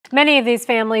Many of these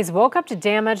families woke up to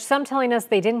damage, some telling us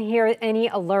they didn't hear any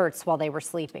alerts while they were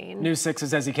sleeping. News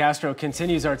 6's Ezzy Castro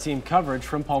continues our team coverage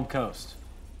from Palm Coast.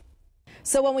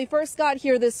 So when we first got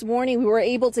here this morning, we were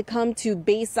able to come to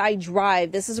Bayside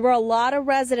Drive. This is where a lot of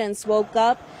residents woke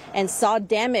up and saw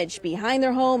damage behind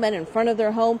their home and in front of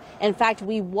their home. In fact,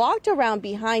 we walked around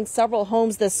behind several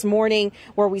homes this morning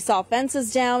where we saw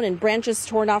fences down and branches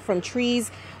torn off from trees.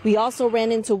 We also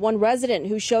ran into one resident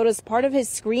who showed us part of his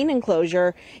screen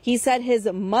enclosure. He said his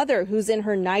mother, who's in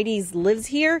her 90s, lives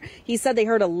here. He said they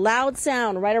heard a loud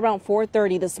sound right around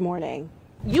 4:30 this morning.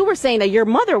 You were saying that your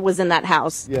mother was in that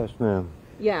house. Yes, ma'am.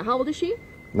 Yeah, how old is she?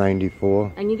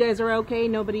 94. And you guys are okay?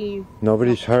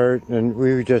 Nobody's hurt, and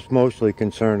we were just mostly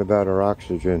concerned about our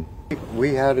oxygen.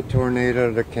 We had a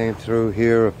tornado that came through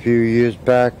here a few years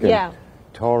back and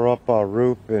tore up our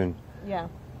roof, and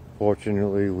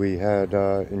fortunately we had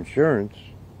insurance,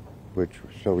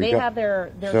 so we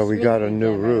got a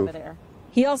new roof.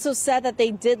 He also said that they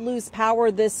did lose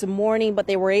power this morning, but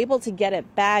they were able to get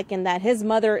it back and that his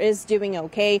mother is doing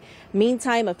okay.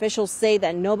 Meantime, officials say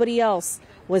that nobody else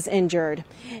was injured.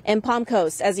 In Palm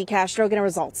Coast, Ezzy Castro, getting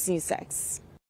results, News 6.